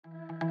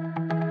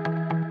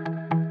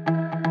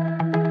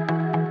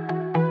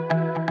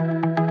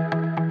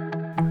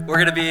We're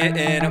going to be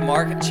in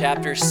Mark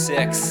chapter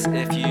 6.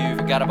 If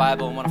you've got a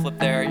Bible and want to flip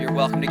there, you're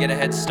welcome to get a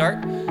head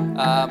start.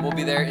 We'll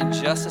be there in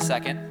just a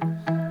second.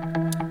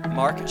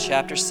 Mark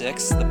chapter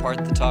 6, the part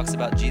that talks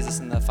about Jesus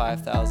and the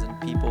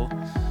 5,000 people.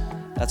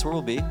 That's where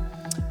we'll be.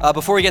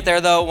 Before we get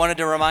there, though, I wanted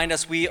to remind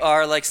us we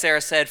are, like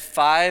Sarah said,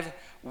 5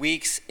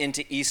 weeks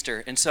into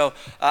Easter. And so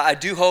I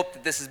do hope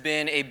that this has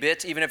been a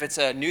bit, even if it's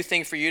a new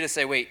thing for you to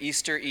say, wait,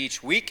 Easter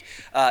each week.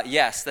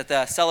 Yes, that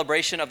the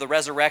celebration of the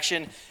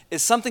resurrection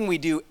is something we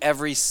do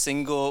every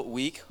single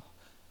week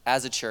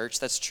as a church.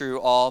 That's true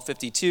all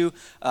 52.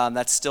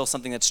 That's still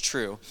something that's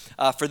true.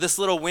 For this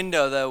little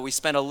window, though, we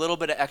spent a little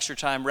bit of extra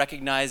time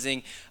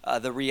recognizing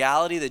the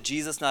reality that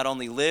Jesus not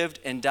only lived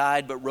and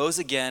died, but rose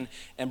again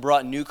and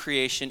brought new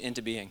creation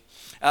into being.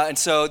 And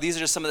so these are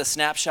just some of the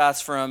snapshots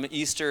from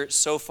Easter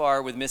so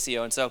far with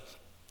Missio. And so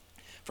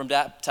from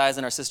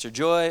baptizing our sister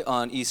Joy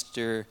on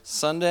Easter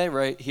Sunday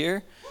right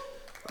here.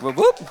 Whoop,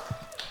 whoop.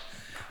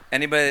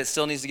 Anybody that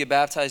still needs to get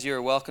baptized, you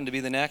are welcome to be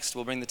the next.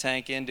 We'll bring the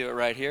tank in, do it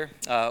right here,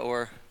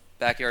 or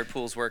backyard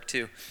pools work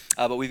too.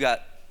 But we've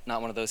got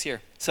not one of those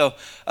here. So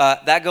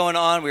that going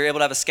on, we were able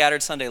to have a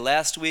scattered Sunday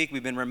last week.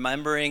 We've been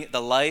remembering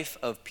the life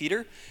of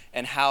Peter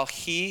and how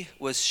he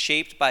was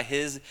shaped by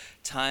his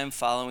time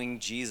following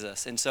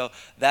Jesus. And so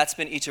that's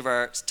been each of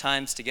our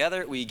times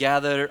together. We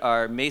gathered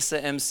our Mesa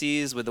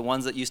MCs with the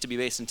ones that used to be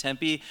based in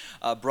Tempe,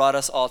 brought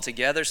us all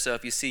together. So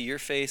if you see your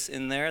face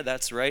in there,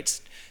 that's right.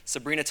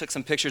 Sabrina took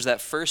some pictures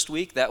that first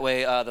week. That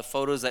way the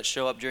photos that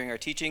show up during our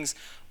teachings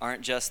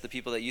aren't just the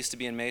people that used to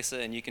be in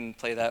Mesa, and you can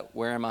play that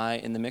where am I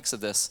in the mix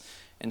of this.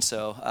 And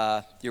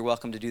so you're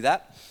welcome to do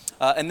that.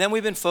 And then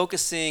we've been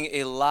focusing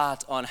a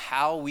lot on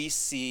how we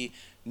see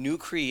new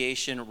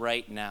creation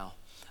right now.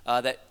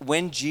 That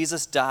when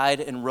Jesus died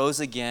and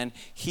rose again,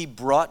 he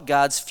brought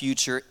God's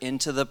future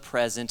into the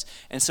present.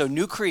 And so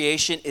new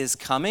creation is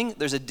coming.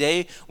 There's a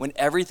day when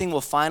everything will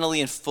finally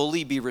and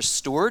fully be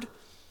restored.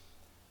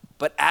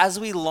 But as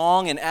we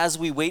long and as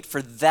we wait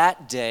for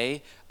that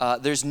day,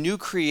 there's new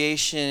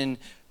creation,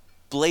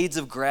 blades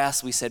of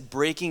grass, we said,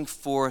 breaking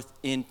forth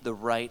in the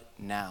right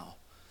now.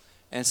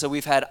 And so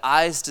we've had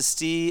eyes to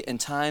see and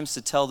times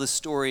to tell the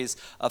stories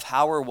of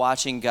how we're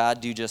watching God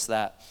do just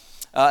that.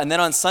 And then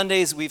on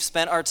Sundays, we've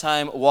spent our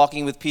time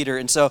walking with Peter.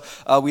 And so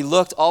we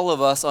looked, all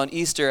of us, on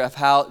Easter of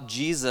how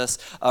Jesus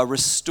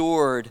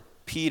restored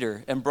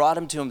Peter and brought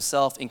him to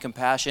himself in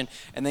compassion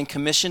and then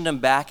commissioned him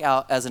back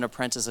out as an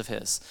apprentice of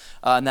his.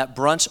 And that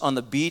brunch on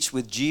the beach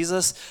with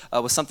Jesus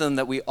was something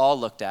that we all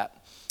looked at.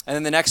 And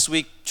then the next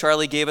week,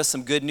 Charlie gave us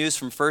some good news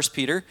from 1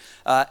 Peter.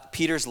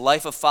 Peter's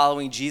life of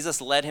following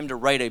Jesus led him to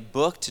write a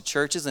book to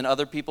churches and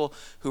other people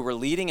who were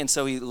leading. And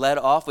so he led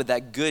off with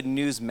that good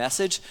news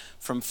message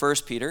from 1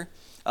 Peter.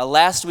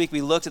 Last week,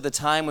 we looked at the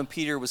time when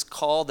Peter was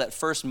called, that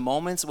first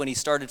moments when he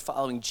started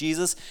following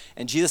Jesus.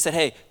 And Jesus said,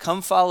 hey,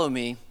 come follow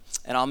me,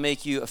 and I'll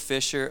make you a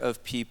fisher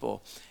of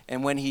people.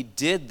 And when he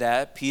did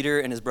that, Peter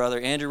and his brother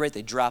Andrew, right,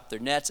 they dropped their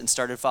nets and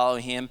started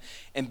following him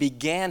and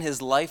began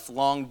his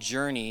lifelong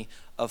journey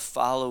of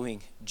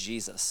following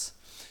Jesus.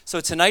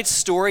 So tonight's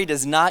story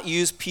does not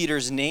use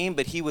Peter's name,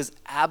 but he was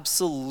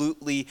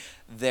absolutely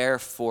there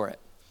for it.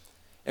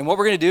 And what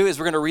we're going to do is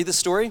we're going to read the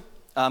story.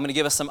 I'm going to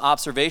give us some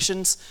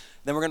observations.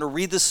 Then we're going to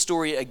read the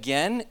story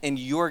again, and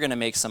you're going to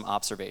make some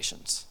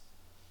observations.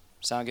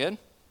 Sound good?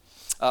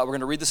 We're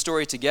going to read the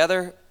story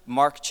together,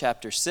 Mark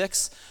chapter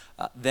 6.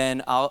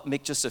 Then I'll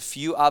make just a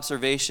few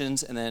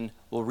observations, and then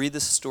we'll read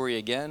this story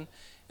again,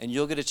 and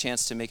you'll get a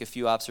chance to make a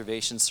few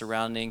observations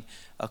surrounding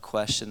a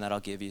question that I'll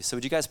give you. So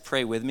would you guys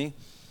pray with me,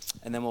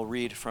 and then we'll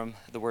read from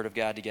the Word of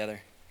God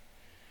together.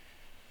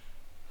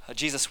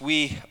 Jesus,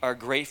 we are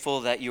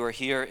grateful that you are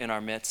here in our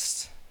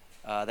midst,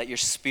 that your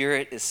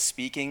Spirit is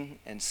speaking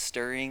and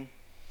stirring,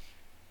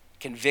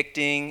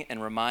 convicting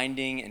and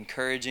reminding,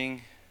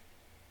 encouraging.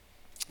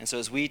 And so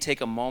as we take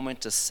a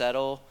moment to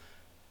settle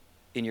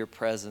in your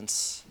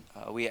presence,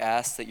 we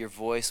ask that your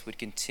voice would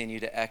continue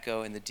to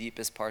echo in the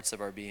deepest parts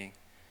of our being.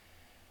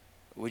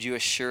 Would you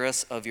assure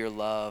us of your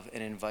love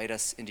and invite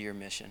us into your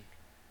mission?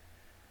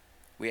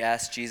 We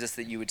ask, Jesus,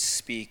 that you would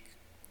speak,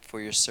 for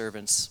your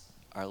servants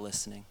are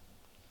listening.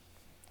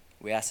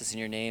 We ask this in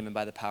your name and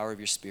by the power of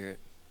your Spirit.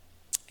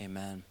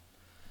 Amen.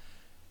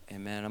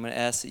 Amen. I'm going to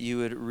ask that you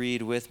would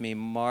read with me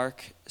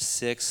Mark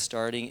 6,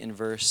 starting in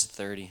verse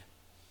 30.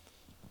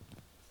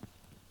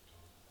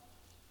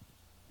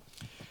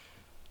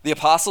 The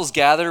apostles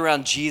gathered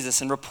around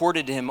Jesus and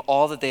reported to him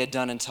all that they had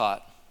done and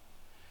taught.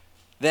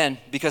 Then,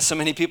 because so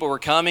many people were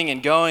coming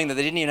and going that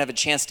they didn't even have a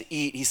chance to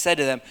eat, he said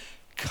to them,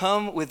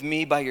 "Come with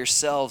me by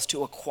yourselves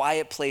to a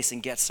quiet place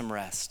and get some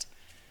rest."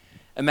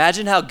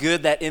 Imagine how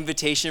good that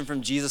invitation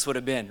from Jesus would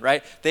have been,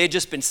 right? They had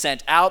just been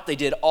sent out. They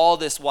did all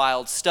this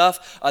wild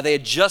stuff. They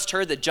had just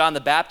heard that John the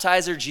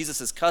Baptizer,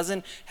 Jesus'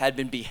 cousin, had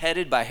been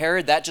beheaded by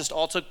Herod. That just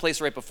all took place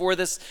right before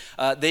this.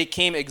 They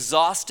came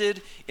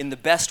exhausted in the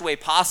best way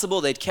possible.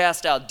 They'd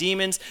cast out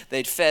demons.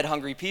 They'd fed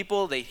hungry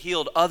people. They'd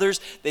healed others.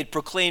 They'd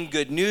proclaimed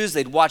good news.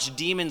 They'd watched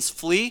demons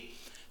flee.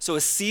 So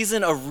a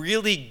season of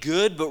really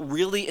good but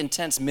really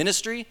intense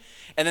ministry.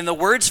 And then the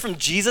words from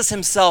Jesus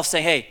himself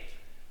say, hey,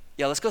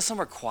 Yeah, let's go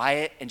somewhere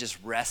quiet and just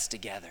rest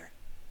together.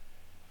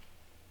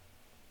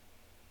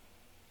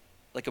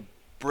 Like a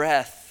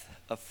breath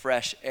of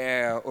fresh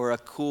air or a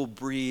cool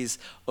breeze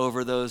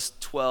over those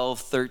 12,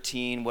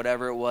 13,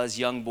 whatever it was,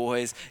 young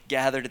boys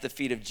gathered at the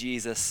feet of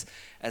Jesus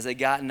as they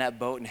got in that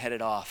boat and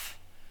headed off.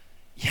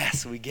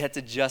 Yes, we get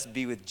to just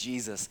be with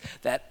Jesus.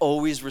 That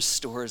always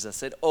restores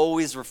us. It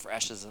always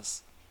refreshes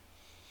us.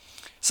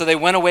 So they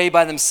went away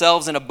by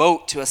themselves in a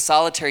boat to a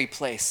solitary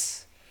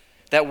place.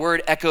 That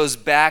word echoes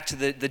back to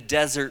the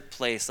desert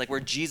place, like where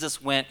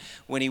Jesus went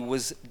when he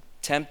was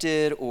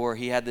tempted or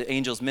he had the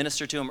angels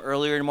minister to him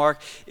earlier in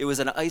Mark. It was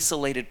an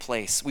isolated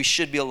place. We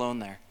should be alone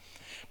there.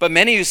 But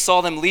many who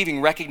saw them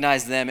leaving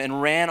recognized them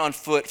and ran on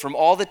foot from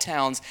all the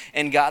towns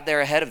and got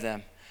there ahead of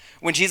them.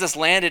 When Jesus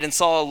landed and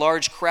saw a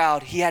large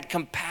crowd, he had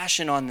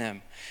compassion on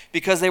them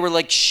because they were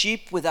like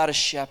sheep without a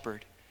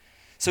shepherd.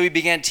 So he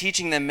began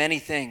teaching them many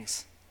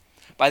things.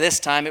 By this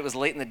time, it was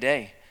late in the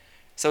day.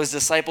 So his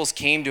disciples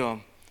came to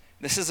him.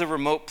 This is a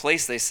remote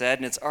place, they said,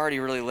 and it's already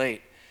really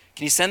late.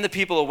 Can you send the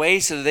people away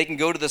so that they can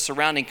go to the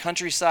surrounding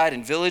countryside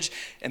and village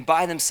and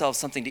buy themselves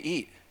something to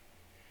eat?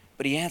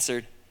 But he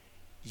answered,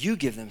 you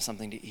give them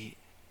something to eat.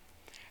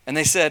 And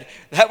they said,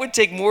 that would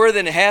take more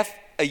than half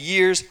a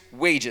year's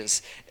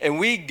wages. And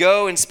we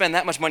go and spend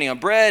that much money on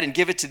bread and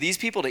give it to these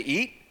people to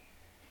eat?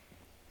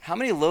 How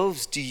many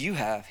loaves do you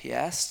have? He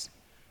asked.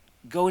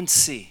 Go and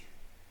see.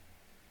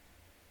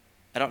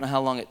 I don't know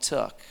how long it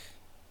took,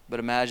 but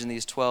imagine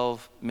these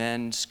 12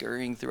 men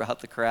scurrying throughout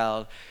the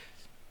crowd.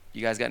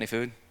 You guys got any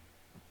food?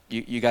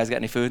 You guys got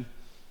any food?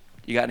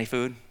 You got any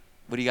food?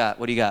 What do you got?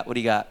 What do you got? What do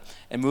you got?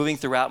 And moving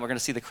throughout, and we're going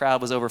to see the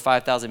crowd was over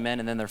 5,000 men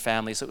and then their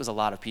families, so it was a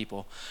lot of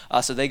people.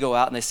 So they go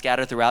out and they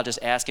scatter throughout just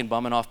asking,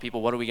 bumming off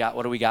people, what do we got?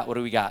 What do we got? What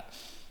do we got?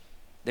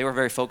 They were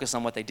very focused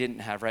on what they didn't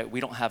have, right?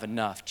 We don't have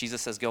enough.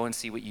 Jesus says, go and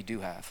see what you do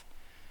have.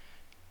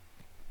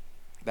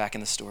 Back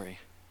in the story.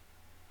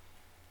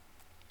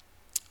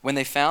 When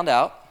they found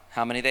out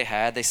how many they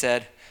had, they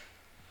said,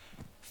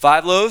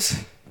 5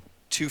 loaves,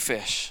 2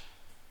 fish.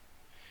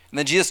 And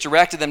then Jesus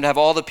directed them to have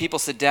all the people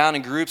sit down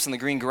in groups in the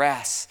green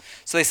grass.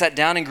 So they sat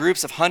down in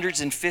groups of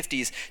hundreds and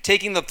fifties,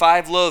 taking the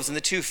 5 loaves and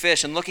the 2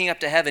 fish, and looking up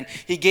to heaven,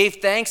 he gave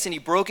thanks and he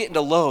broke it into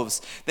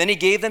loaves. Then he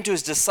gave them to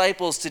his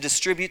disciples to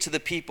distribute to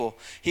the people.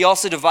 He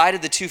also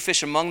divided the 2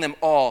 fish among them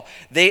all.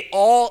 They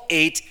all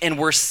ate and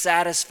were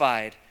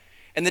satisfied.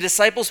 And the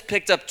disciples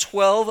picked up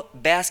 12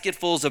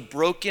 basketfuls of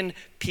broken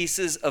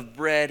pieces of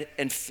bread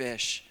and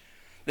fish.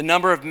 The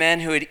number of men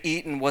who had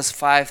eaten was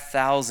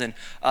 5,000.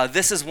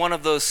 This is one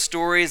of those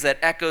stories that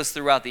echoes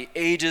throughout the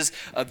ages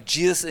of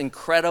Jesus'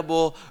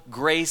 incredible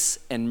grace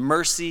and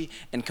mercy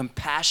and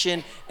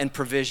compassion and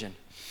provision.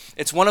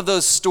 It's one of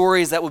those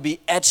stories that will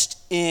be etched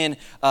in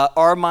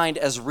our mind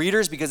as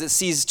readers because it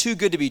seems too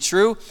good to be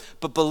true,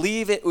 but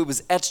believe it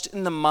was etched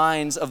in the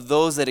minds of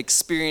those that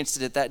experienced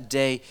it that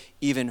day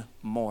even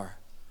more.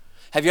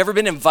 Have you ever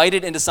been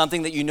invited into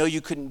something that you know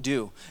you couldn't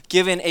do?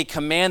 Given a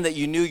command that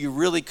you knew you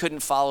really couldn't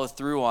follow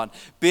through on?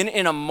 Been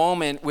in a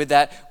moment with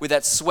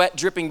that sweat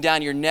dripping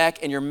down your neck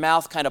and your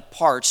mouth kind of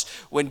parched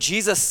when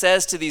Jesus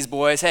says to these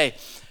boys, hey,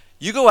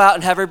 you go out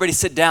and have everybody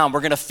sit down. We're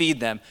going to feed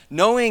them.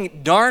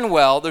 Knowing darn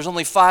well there's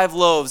only 5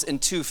 loaves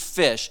and 2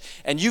 fish,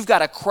 and you've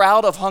got a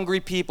crowd of hungry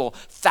people,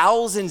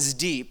 thousands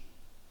deep.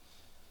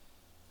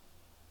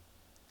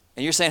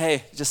 And you're saying,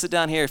 hey, just sit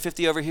down here,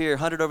 50 over here,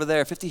 100 over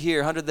there, 50 here,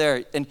 100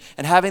 there, and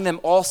having them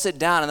all sit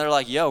down, and they're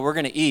like, yo, we're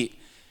going to eat.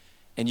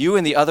 And you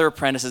and the other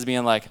apprentices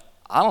being like,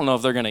 I don't know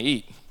if they're going to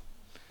eat.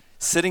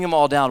 Sitting them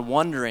all down,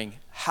 wondering,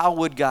 how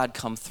would God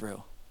come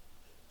through?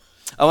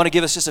 I want to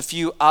give us just a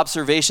few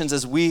observations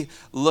as we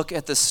look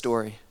at this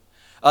story.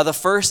 The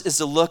first is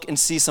to look and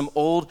see some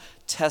Old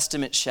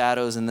Testament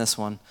shadows in this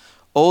one.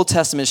 Old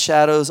Testament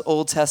shadows,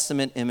 Old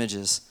Testament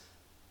images.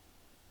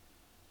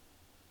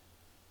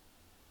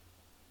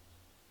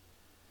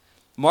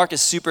 Mark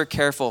is super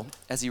careful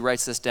as he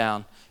writes this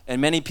down.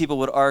 And many people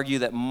would argue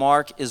that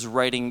Mark is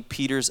writing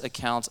Peter's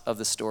account of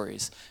the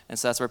stories. And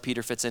so that's where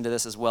Peter fits into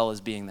this as well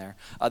as being there.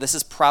 This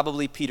is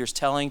probably Peter's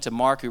telling to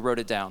Mark, who wrote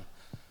it down.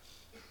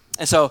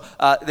 And so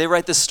they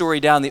write this story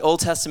down, the Old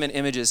Testament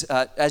images.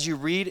 As you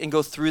read and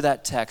go through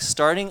that text,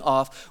 starting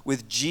off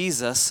with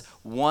Jesus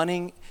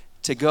wanting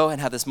to go and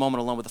have this moment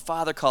alone with the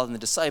Father, calling the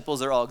disciples.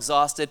 They're all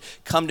exhausted.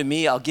 Come to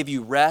me, I'll give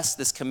you rest.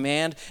 This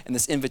command and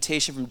this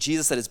invitation from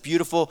Jesus that is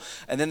beautiful.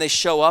 And then they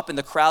show up and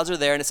the crowds are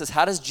there. And it says,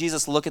 how does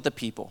Jesus look at the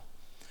people?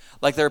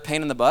 Like they're a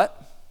pain in the butt?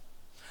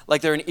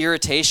 Like they're an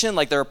irritation?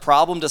 Like they're a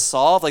problem to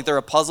solve? Like they're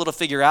a puzzle to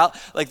figure out?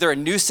 Like they're a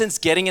nuisance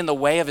getting in the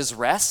way of his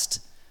rest?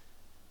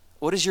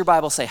 What does your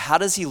Bible say? How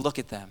does he look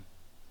at them?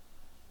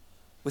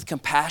 With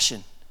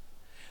compassion.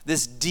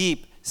 This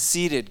deep,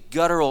 seated,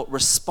 guttural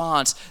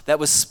response that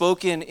was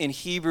spoken in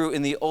Hebrew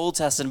in the Old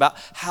Testament about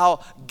how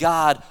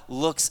God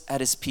looks at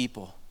his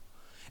people.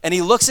 And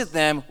he looks at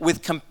them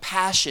with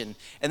compassion.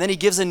 And then he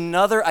gives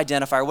another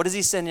identifier. What does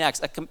he say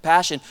next? A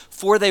compassion,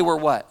 for they were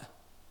what?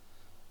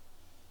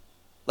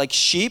 Like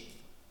sheep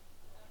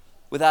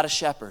without a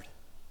shepherd.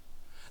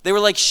 They were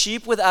like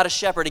sheep without a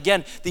shepherd.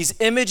 Again, these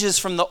images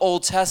from the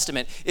Old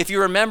Testament. If you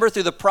remember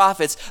through the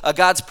prophets,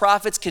 God's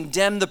prophets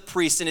condemned the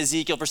priests in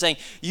Ezekiel for saying,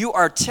 you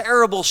are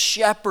terrible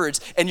shepherds,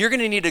 and you're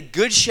going to need a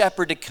good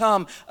shepherd to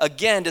come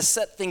again to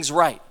set things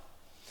right.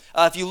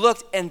 If you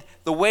looked and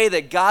the way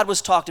that God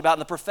was talked about in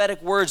the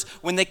prophetic words,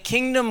 when the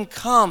kingdom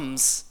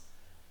comes,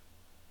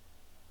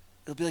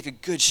 it'll be like a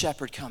good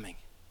shepherd coming.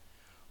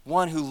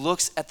 One who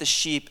looks at the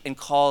sheep and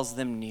calls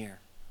them near.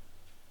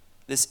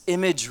 This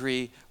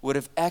imagery would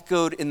have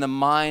echoed in the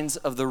minds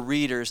of the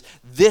readers.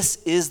 This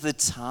is the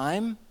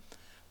time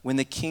when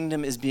the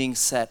kingdom is being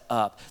set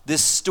up.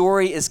 This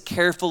story is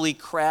carefully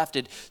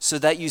crafted so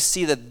that you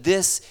see that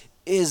this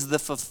is the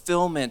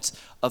fulfillment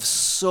of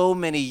so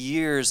many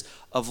years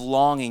of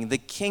longing. The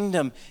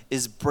kingdom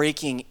is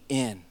breaking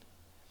in.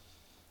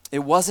 It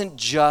wasn't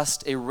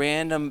just a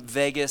random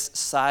Vegas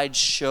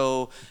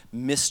sideshow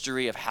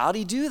mystery of how do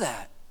you do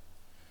that?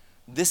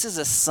 This is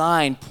a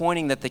sign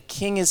pointing that the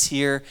king is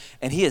here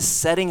and he is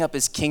setting up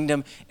his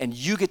kingdom and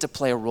you get to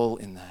play a role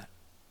in that.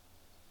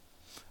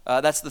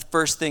 That's the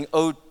first thing.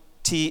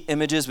 OT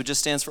images, which just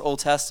stands for Old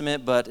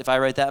Testament, but if I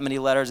write that many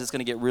letters, it's going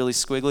to get really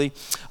squiggly.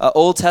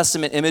 Old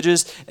Testament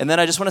images, and then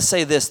I just want to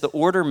say this, the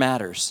order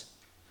matters.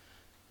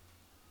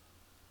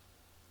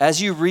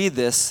 As you read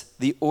this,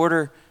 the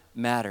order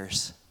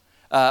matters.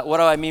 What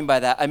do I mean by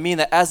that? I mean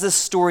that as this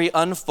story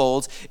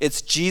unfolds, it's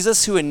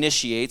Jesus who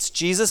initiates,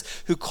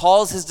 Jesus who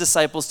calls his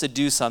disciples to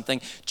do something,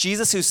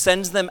 Jesus who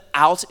sends them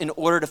out in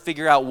order to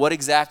figure out what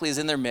exactly is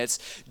in their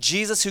midst,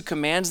 Jesus who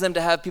commands them to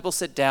have people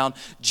sit down,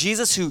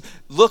 Jesus who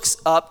looks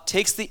up,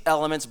 takes the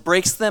elements,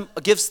 breaks them,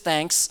 gives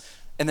thanks,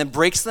 and then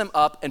breaks them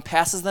up and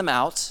passes them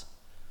out.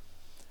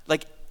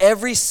 Like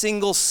every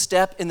single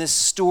step in this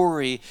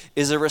story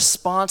is a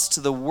response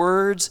to the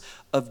words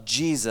of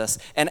Jesus.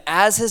 And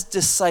as his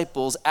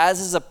disciples, as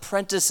his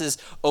apprentices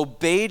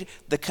obeyed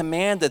the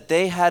command that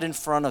they had in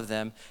front of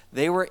them,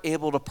 they were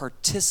able to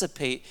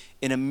participate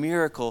in a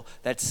miracle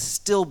that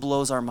still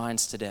blows our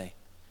minds today,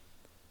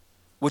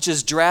 which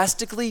is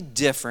drastically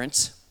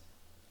different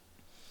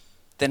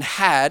than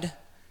had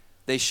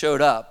they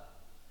showed up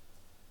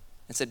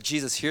and said,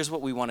 Jesus, here's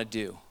what we want to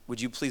do.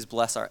 Would you please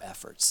bless our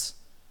efforts?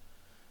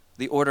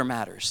 The order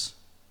matters.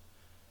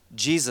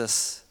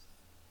 Jesus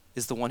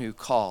is the one who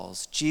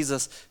calls.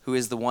 Jesus who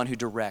is the one who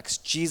directs.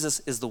 Jesus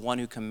is the one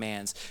who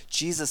commands.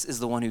 Jesus is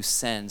the one who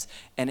sends.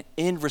 And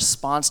in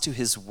response to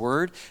his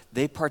word,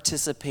 they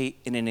participate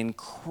in an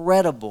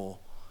incredible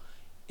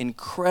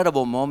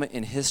moment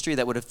in history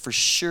that would have for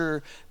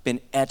sure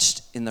been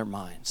etched in their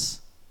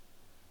minds.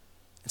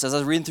 And so as I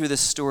was reading through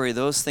this story,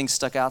 those things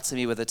stuck out to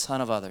me with a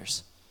ton of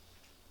others.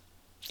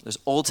 There's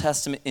Old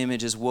Testament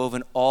images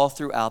woven all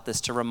throughout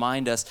this to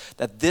remind us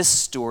that this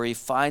story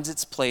finds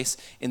its place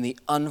in the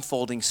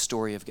unfolding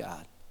story of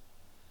God.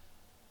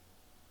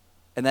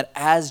 And that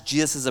as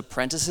Jesus'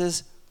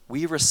 apprentices,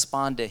 we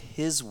respond to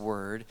his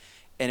word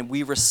and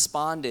we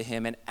respond to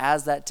him. And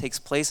as that takes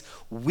place,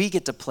 we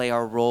get to play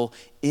our role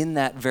in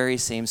that very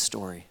same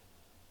story.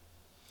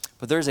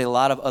 But there's a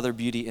lot of other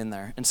beauty in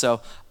there. And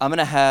so I'm going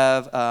to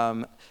have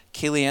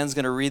Kaylee Ann's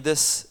going to read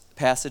this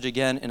passage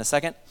again in a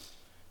second.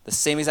 The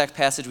same exact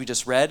passage we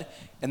just read,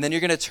 and then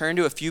you're going to turn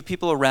to a few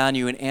people around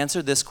you and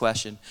answer this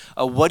question.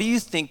 What do you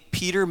think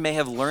Peter may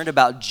have learned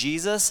about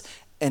Jesus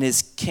and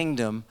his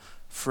kingdom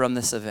from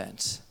this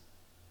event?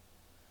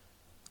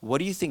 What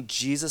do you think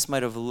Jesus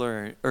might have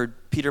learned, or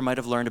Peter might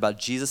have learned about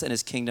Jesus and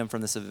his kingdom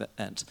from this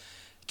event?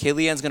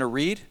 Kaylee Ann's going to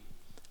read.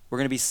 We're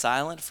going to be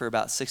silent for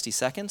about 60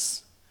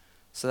 seconds.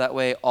 So that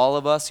way all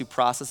of us who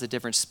process at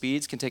different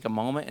speeds can take a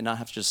moment and not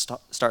have to just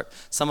start.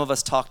 Some of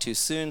us talk too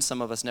soon,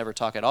 some of us never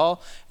talk at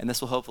all, and this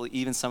will hopefully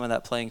even some of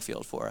that playing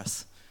field for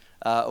us,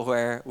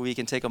 where we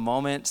can take a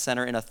moment,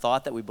 center in a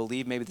thought that we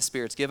believe maybe the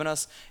Spirit's given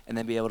us, and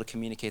then be able to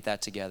communicate that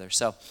together.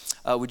 So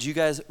would you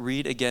guys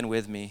read again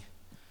with me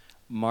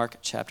Mark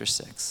chapter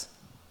 6.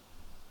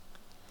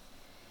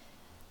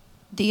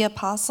 The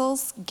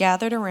apostles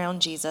gathered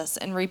around Jesus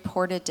and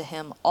reported to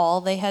him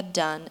all they had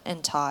done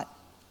and taught.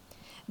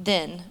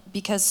 Then,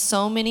 because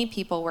so many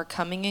people were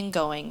coming and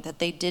going that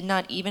they did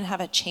not even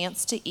have a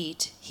chance to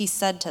eat, he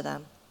said to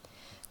them,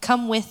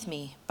 "Come with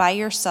me by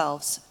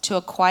yourselves to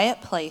a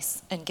quiet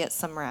place and get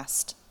some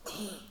rest."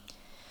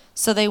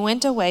 So they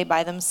went away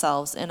by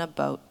themselves in a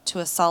boat to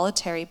a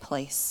solitary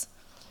place.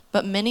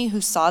 But many who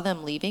saw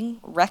them leaving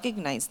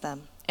recognized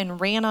them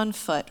and ran on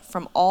foot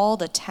from all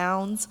the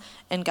towns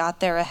and got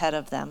there ahead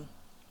of them.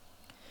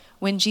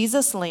 When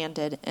Jesus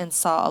landed and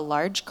saw a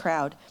large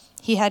crowd,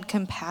 he had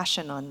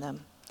compassion on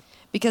them,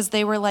 because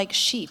they were like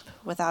sheep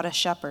without a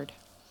shepherd.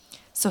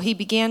 So he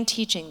began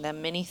teaching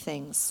them many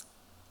things.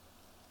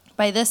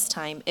 By this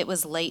time it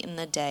was late in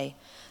the day,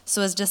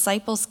 so his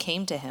disciples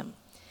came to him.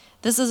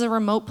 "This is a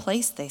remote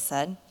place," they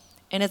said,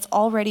 "and it's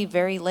already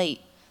very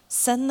late.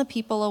 Send the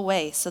people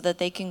away so that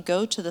they can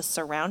go to the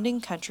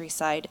surrounding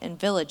countryside and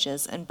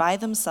villages and buy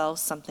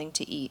themselves something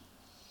to eat."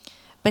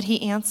 But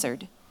he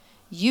answered,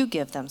 "You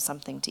give them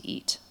something to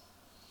eat."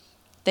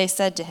 They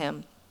said to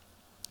him,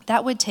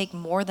 That would take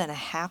more than a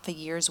half a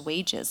year's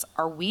wages.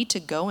 Are we to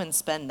go and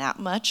spend that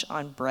much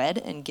on bread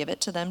and give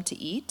it to them to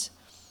eat?"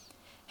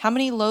 "How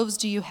many loaves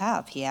do you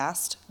have?" he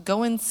asked.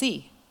 "Go and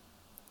see."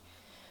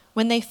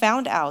 When they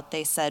found out,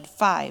 they said,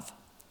 "5,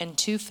 and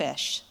 2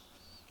 fish."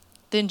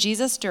 Then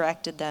Jesus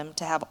directed them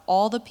to have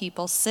all the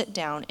people sit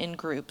down in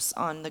groups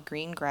on the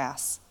green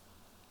grass.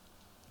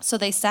 So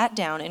they sat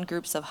down in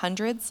groups of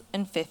hundreds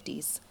and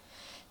fifties.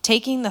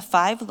 Taking the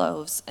 5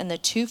 loaves and the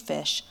 2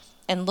 fish,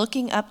 and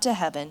looking up to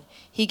heaven,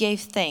 he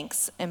gave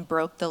thanks and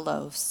broke the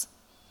loaves.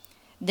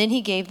 Then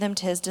he gave them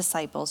to his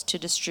disciples to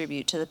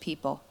distribute to the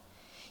people.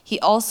 He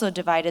also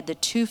divided the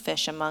 2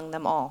 fish among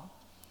them all.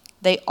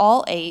 They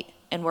all ate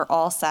and were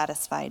all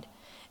satisfied.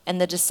 And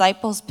the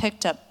disciples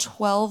picked up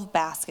 12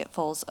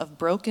 basketfuls of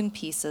broken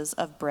pieces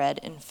of bread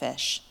and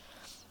fish.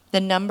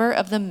 The number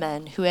of the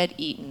men who had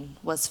eaten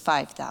was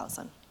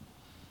 5,000.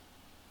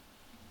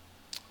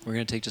 We're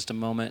going to take just a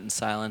moment in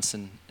silence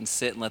and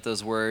sit and let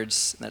those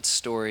words, that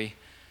story,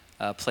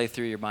 play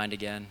through your mind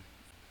again.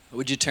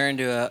 Would you turn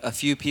to a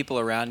few people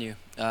around you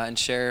and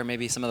share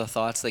maybe some of the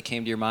thoughts that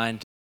came to your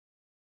mind?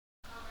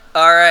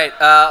 All right,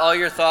 all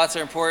your thoughts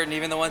are important,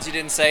 even the ones you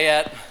didn't say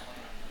yet.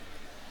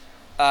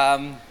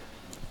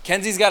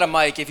 Kenzie's got a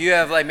mic. If you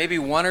have like maybe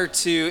 1 or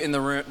 2 in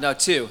the room, no,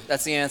 2,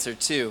 that's the answer,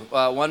 2.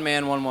 1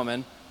 man, 1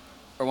 woman,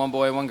 or 1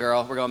 boy, 1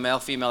 girl. We're going male,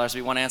 female, there has to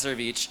be 1 answer of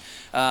each.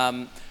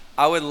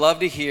 I would love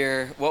to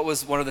hear what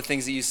was one of the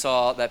things that you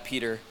saw that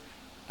Peter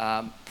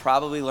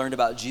probably learned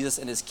about Jesus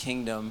and his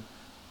kingdom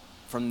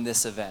from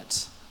this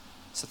event.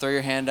 So throw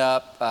your hand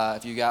up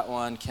if you got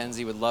one.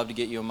 Kenzie would love to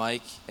get you a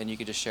mic, and you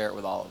could just share it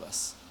with all of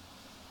us.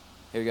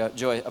 Here we go.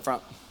 Joy, up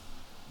front.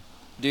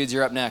 Dudes,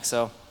 you're up next,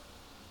 so.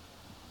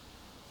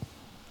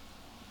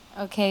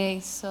 Okay,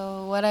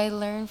 so what I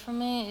learned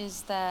from it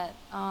is that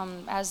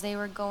as they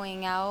were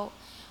going out,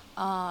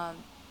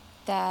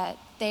 that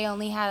they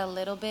only had a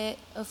little bit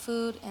of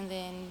food, and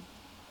then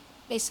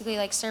basically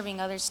like serving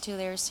others too.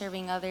 They were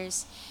serving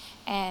others,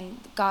 and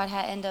God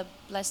had ended up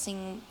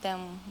blessing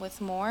them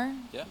with more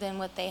than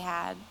what they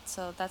had.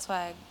 So that's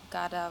why I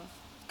got out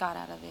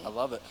of it. I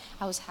love it.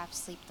 I was half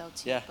asleep though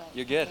too. Yeah, but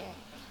you're good. yeah.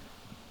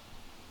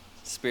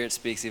 Spirit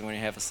speaks even when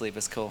you're half asleep.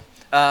 It's cool.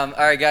 All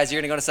right, guys, you're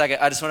going to go in a second.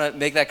 I just want to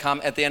make that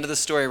comment at the end of the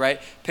story, right?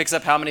 Picks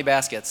up how many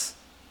baskets?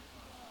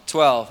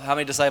 12. How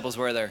many disciples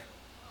were there?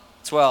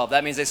 12.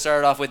 That means they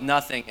started off with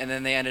nothing, and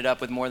then they ended up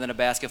with more than a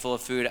basket full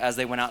of food as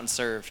they went out and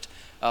served,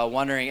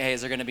 wondering, hey,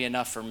 is there going to be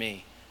enough for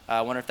me?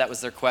 I wonder if that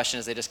was their question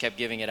as they just kept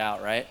giving it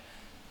out, right?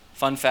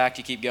 Fun fact,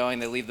 you keep going,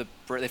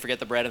 they forget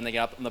the bread, and they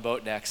get up on the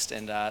boat next,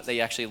 and they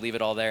actually leave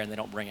it all there, and they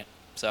don't bring it.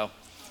 So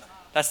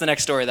that's the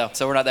next story, though,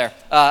 so we're not there.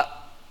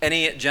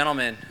 Any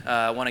gentlemen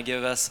want to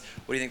give us,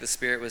 what do you think the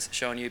Spirit was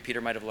showing you Peter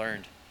might have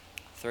learned?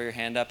 Throw your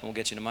hand up and we'll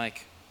get you to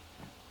Mike.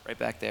 Right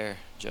back there,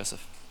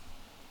 Joseph.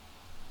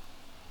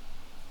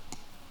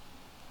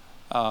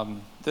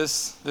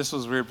 This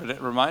was weird, but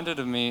it reminded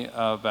me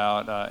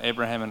about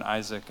Abraham and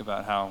Isaac,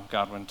 about how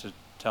God went to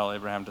tell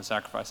Abraham to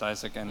sacrifice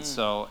Isaac. And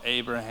so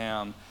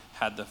Abraham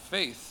had the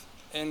faith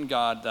in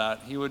God that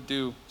he would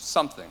do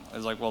something.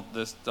 It's like, well,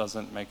 this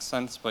doesn't make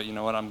sense, but you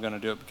know what? I'm going to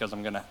do it because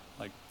I'm going to,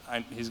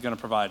 he's going to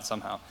provide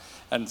somehow.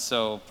 And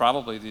so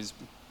probably these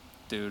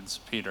dudes,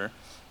 Peter,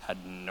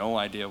 had no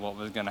idea what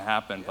was going to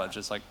happen, but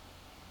just like,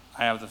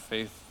 I have the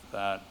faith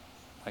that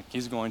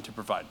he's going to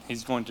provide.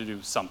 He's going to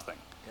do something.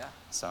 Yeah.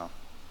 So,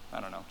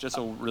 I don't know. Just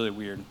a really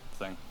weird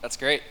thing. That's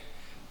great.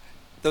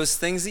 Those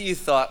things that you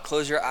thought,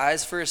 close your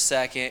eyes for a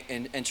second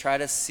and try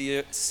to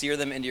sear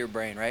them into your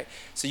brain, right?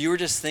 So you were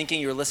just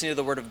thinking, you were listening to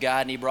the Word of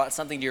God, and he brought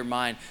something to your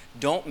mind.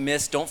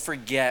 Don't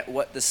forget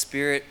what the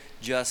Spirit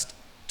just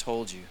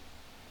told you.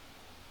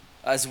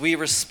 As we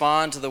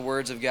respond to the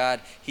words of God,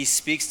 he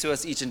speaks to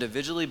us each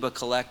individually but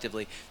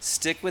collectively.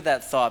 Stick with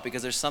that thought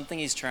because there's something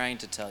he's trying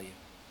to tell you.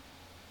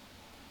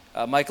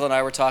 Michael and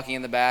I were talking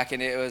in the back,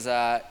 and it was,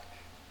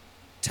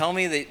 tell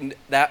me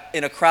that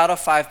in a crowd of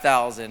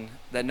 5,000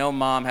 that no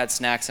mom had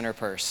snacks in her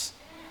purse.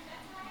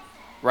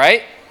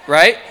 Right?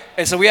 Right?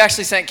 And so we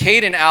actually sent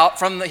Caden out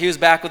he was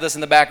back with us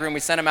in the back room. We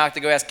sent him out to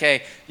go ask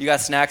Kay, you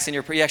got snacks in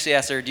your purse? He actually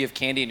asked her, do you have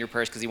candy in your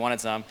purse? Because he wanted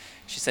some.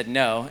 She said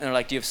no. And they're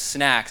like, do you have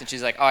snacks? And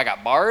she's like, oh, I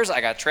got bars, I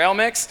got trail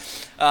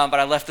mix, but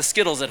I left the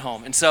Skittles at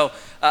home. And so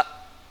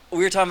we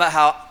were talking about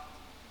how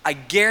I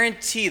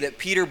guarantee that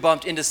Peter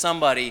bumped into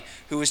somebody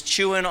who was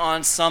chewing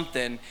on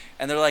something,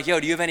 and they're like, yo,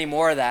 do you have any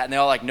more of that? And they're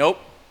all like, nope,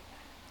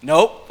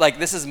 like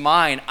this is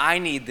mine, I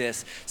need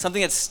this.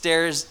 Something that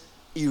stares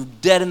you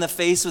dead in the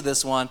face with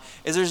this one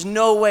is there's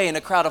no way in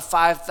a crowd of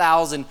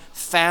 5,000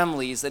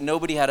 families that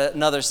nobody had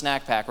another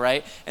snack pack,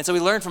 right? And so we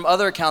learned from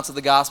other accounts of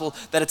the gospel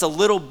that it's a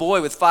little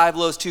boy with 5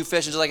 loaves, 2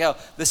 fish, and just like, oh,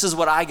 this is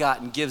what I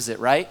got, and gives it,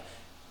 right?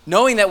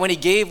 Knowing that when he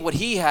gave what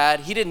he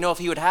had, he didn't know if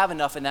he would have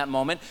enough in that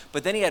moment,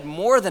 but then he had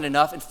more than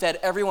enough and fed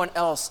everyone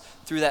else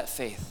through that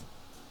faith.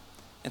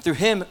 And through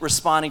him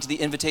responding to the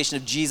invitation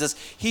of Jesus,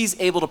 he's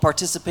able to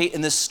participate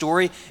in this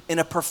story in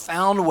a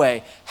profound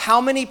way.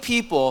 How many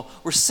people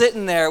were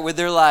sitting there with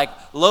their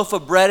loaf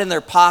of bread in their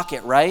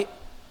pocket, right?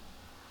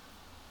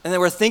 And they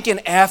were thinking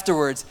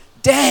afterwards,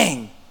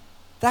 dang,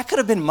 That could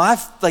have been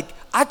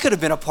I could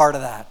have been a part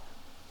of that.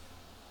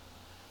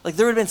 Like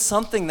there would have been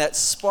something that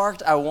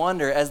sparked, I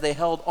wonder, as they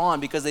held on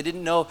because they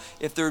didn't know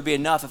if there would be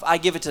enough. If I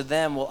give it to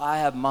them, will I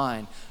have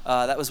mine?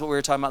 That was what we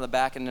were talking about in the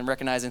back, and then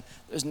recognizing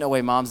there's no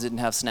way moms didn't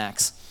have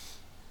snacks.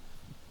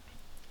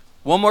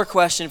 One more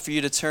question for you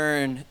to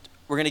turn.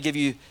 We're going to give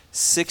you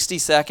 60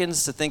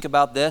 seconds to think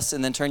about this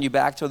and then turn you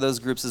back to those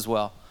groups as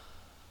well.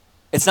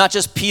 It's not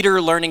just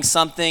Peter learning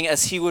something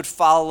as he would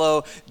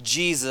follow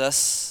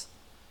Jesus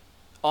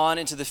on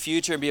into the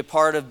future and be a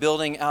part of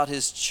building out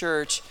his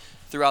church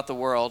throughout the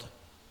world,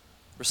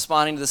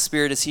 responding to the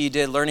Spirit as he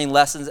did, learning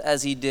lessons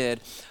as he did.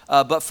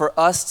 But for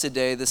us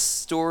today, the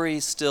story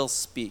still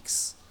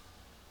speaks.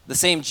 The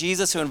same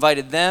Jesus who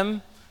invited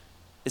them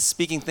is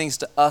speaking things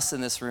to us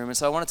in this room. And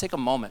so I want to take a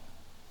moment.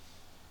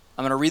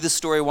 I'm going to read the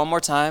story one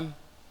more time,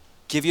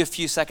 give you a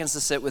few seconds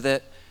to sit with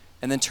it,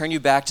 and then turn you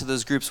back to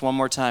those groups one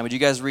more time. Would you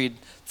guys read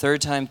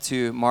third time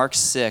to Mark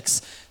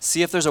 6?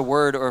 See if there's a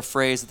word or a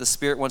phrase that the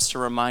Spirit wants to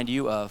remind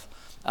you of,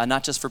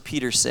 not just for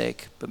Peter's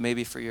sake, but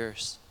maybe for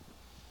yours.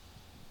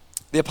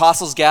 The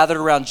apostles gathered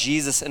around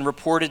Jesus and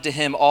reported to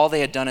him all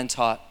they had done and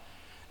taught.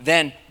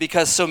 Then,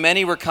 because so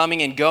many were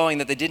coming and going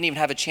that they didn't even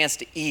have a chance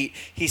to eat,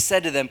 he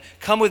said to them,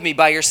 "Come with me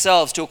by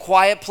yourselves to a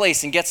quiet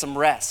place and get some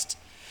rest."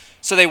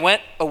 So they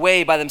went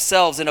away by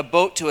themselves in a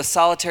boat to a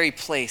solitary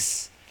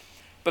place.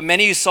 But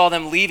many who saw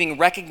them leaving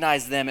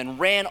recognized them and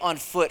ran on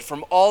foot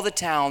from all the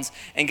towns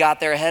and got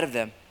there ahead of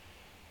them.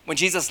 When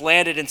Jesus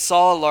landed and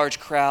saw a large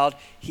crowd,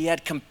 he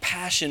had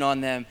compassion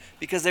on them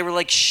because they were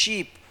like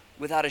sheep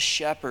without a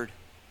shepherd.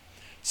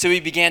 So he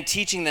began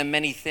teaching them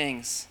many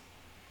things.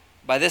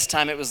 By this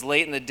time it was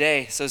late in the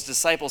day, so his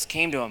disciples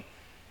came to him.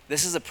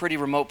 "This is a pretty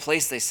remote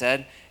place," they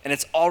said, "and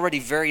it's already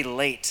very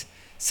late.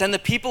 Send the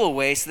people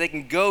away so they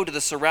can go to the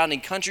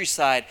surrounding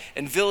countryside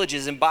and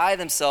villages and buy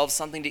themselves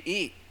something to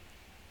eat."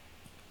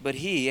 But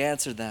he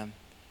answered them,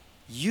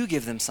 "You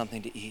give them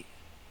something to eat."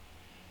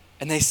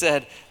 And they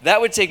said,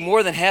 "That would take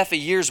more than half a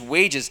year's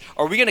wages.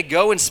 Are we going to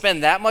go and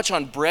spend that much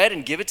on bread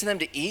and give it to them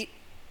to eat?"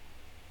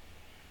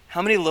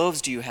 "How many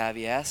loaves do you have?"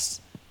 he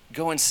asked.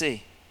 "Go and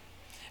see."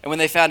 And when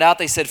they found out,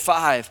 they said,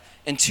 5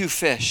 and 2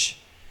 fish.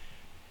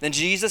 Then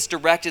Jesus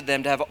directed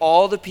them to have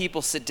all the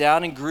people sit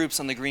down in groups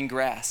on the green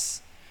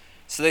grass.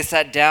 So they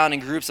sat down in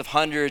groups of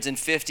hundreds and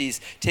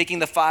 50s, taking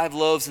the 5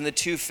 loaves and the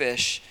 2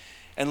 fish.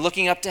 And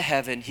looking up to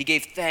heaven, he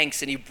gave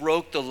thanks and he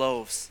broke the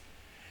loaves.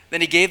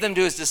 Then he gave them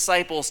to his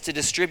disciples to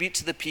distribute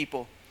to the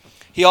people.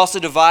 He also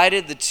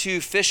divided the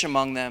 2 fish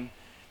among them.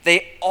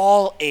 They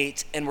all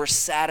ate and were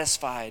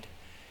satisfied.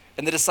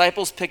 And the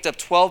disciples picked up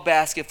 12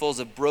 basketfuls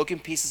of broken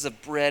pieces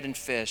of bread and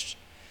fish.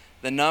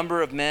 The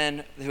number of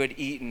men who had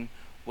eaten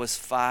was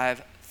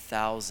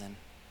 5,000.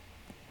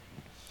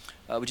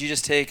 Would you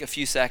just take a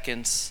few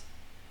seconds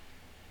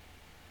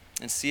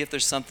and see if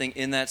there's something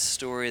in that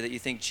story that you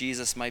think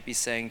Jesus might be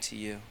saying to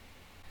you?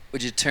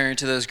 Would you turn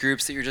to those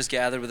groups that you just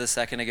gathered with a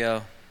second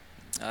ago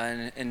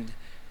and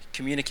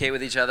communicate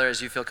with each other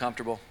as you feel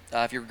comfortable?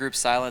 If your group's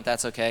silent,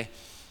 that's okay.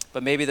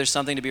 But maybe there's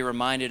something to be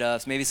reminded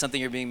of, maybe something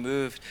you're being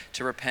moved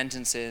to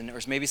repentance in, or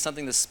maybe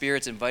something the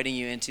Spirit's inviting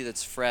you into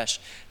that's fresh,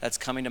 that's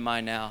coming to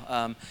mind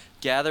now.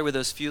 Gather with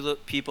those few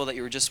people that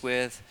you were just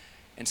with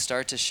and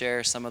start to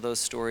share some of those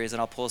stories,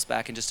 and I'll pull us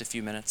back in just a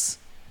few minutes.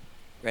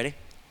 Ready?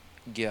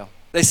 Go.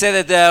 They say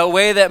that the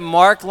way that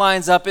Mark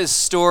lines up his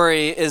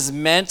story is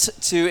meant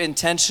to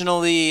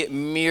intentionally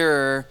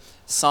mirror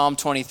Psalm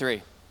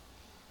 23.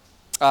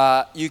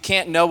 You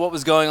can't know what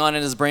was going on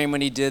in his brain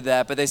when he did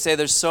that, but they say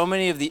there's so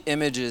many of the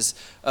images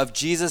of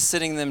Jesus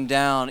sitting them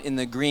down in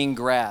the green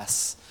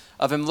grass,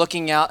 of him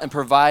looking out and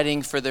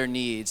providing for their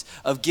needs,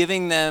 of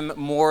giving them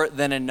more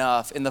than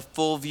enough in the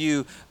full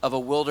view of a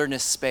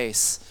wilderness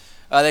space.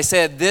 They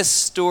say that this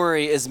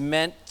story is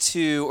meant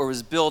to, or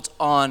was built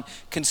on,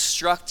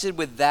 constructed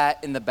with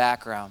that in the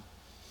background.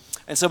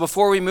 And so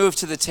before we move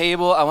to the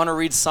table, I want to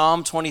read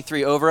Psalm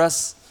 23 over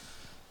us.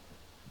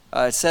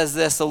 It says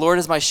this: "The Lord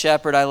is my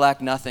shepherd, I lack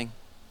nothing.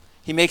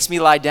 He makes me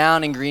lie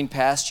down in green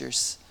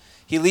pastures.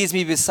 He leads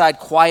me beside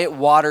quiet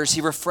waters.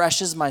 He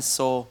refreshes my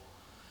soul.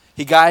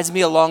 He guides me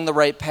along the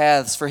right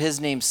paths for his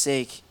name's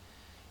sake.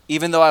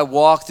 Even though I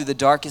walk through the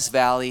darkest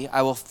valley,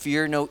 I will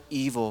fear no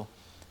evil,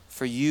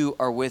 for you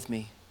are with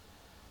me.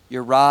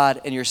 Your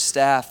rod and your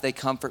staff, they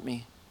comfort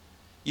me.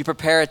 You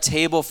prepare a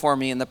table for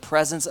me in the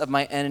presence of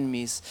my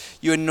enemies.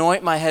 You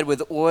anoint my head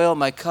with oil,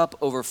 my cup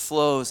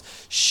overflows.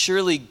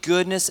 Surely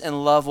goodness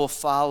and love will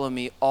follow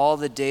me all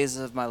the days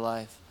of my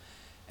life,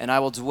 and I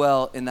will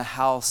dwell in the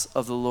house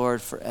of the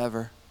Lord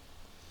forever."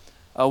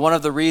 One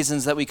of the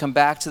reasons that we come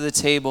back to the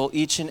table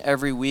each and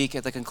every week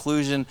at the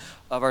conclusion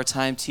of our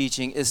time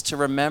teaching is to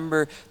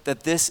remember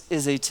that this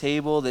is a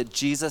table that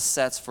Jesus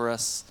sets for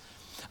us.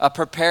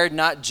 Prepared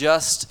not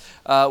just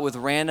with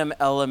random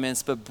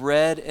elements, but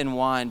bread and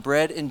wine,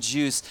 bread and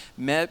juice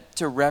meant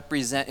to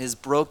represent his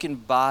broken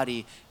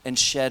body and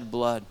shed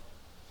blood.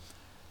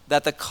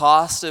 That the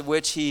cost of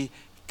which he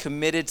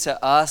committed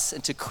to us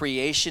and to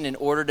creation in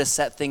order to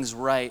set things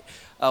right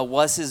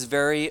was his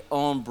very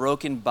own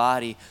broken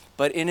body.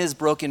 But in his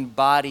broken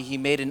body, he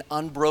made an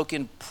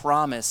unbroken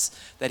promise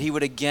that he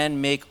would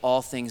again make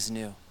all things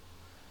new.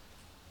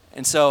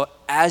 And so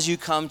as you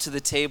come to the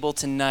table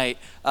tonight,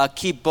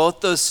 keep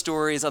both those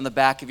stories on the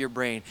back of your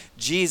brain.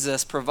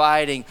 Jesus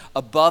providing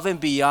above and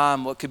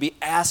beyond what could be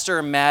asked or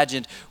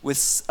imagined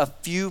with a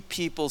few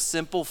people's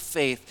simple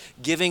faith,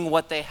 giving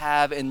what they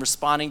have and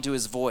responding to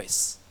his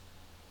voice.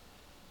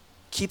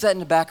 Keep that in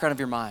the background of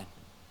your mind.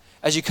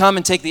 As you come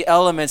and take the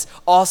elements,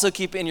 also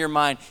keep in your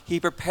mind, he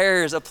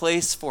prepares a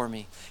place for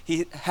me.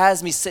 He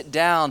has me sit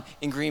down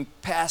in green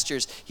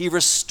pastures. He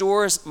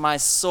restores my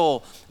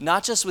soul,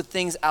 not just with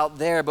things out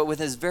there, but with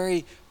his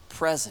very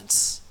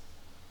presence.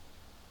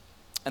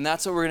 And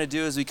that's what we're going to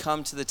do as we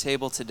come to the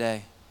table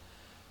today.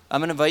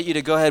 I'm going to invite you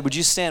to go ahead. Would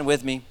you stand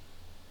with me?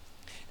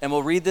 And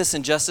we'll read this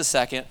in just a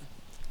second.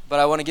 But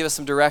I want to give us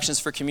some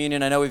directions for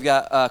communion. I know we've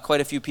got quite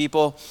a few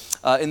people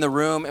in the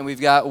room, and we've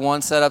got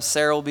one set up.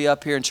 Sarah will be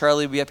up here, and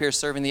Charlie will be up here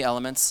serving the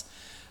elements.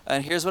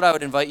 And here's what I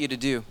would invite you to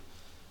do.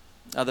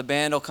 The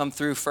band will come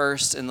through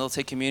first, and they'll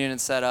take communion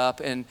and set up,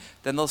 and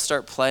then they'll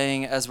start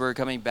playing as we're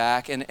coming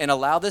back, and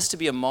allow this to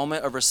be a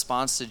moment of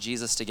response to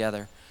Jesus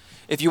together.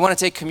 If you want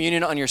to take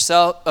communion on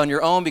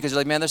your own because you're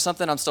like, man, there's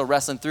something I'm still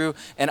wrestling through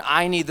and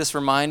I need this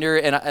reminder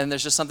and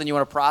there's just something you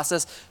want to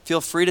process, feel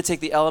free to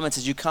take the elements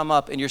as you come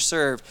up and you're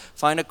served.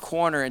 Find a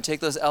corner and take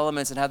those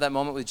elements and have that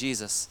moment with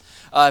Jesus.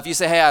 If you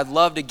say, hey, I'd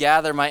love to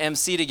gather my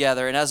MC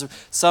together, and as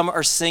some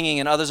are singing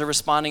and others are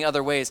responding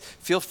other ways,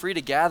 feel free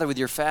to gather with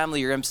your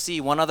family, your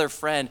MC, one other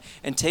friend,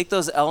 and take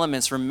those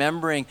elements,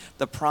 remembering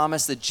the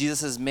promise that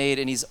Jesus has made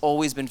and he's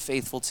always been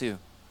faithful to.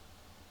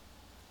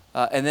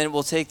 And then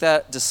we'll take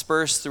that,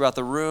 disperse throughout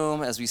the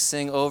room as we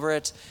sing over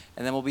it,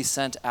 and then we'll be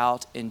sent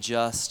out in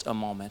just a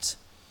moment.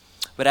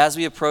 But as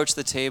we approach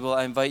the table,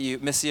 I invite you,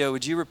 Missio,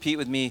 would you repeat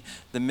with me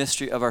the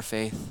mystery of our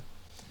faith?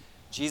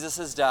 Jesus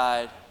has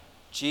died.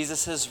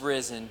 Jesus has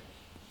risen.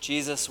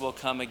 Jesus will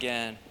come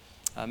again.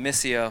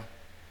 Missio,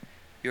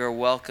 you are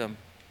welcome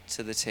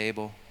to the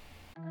table.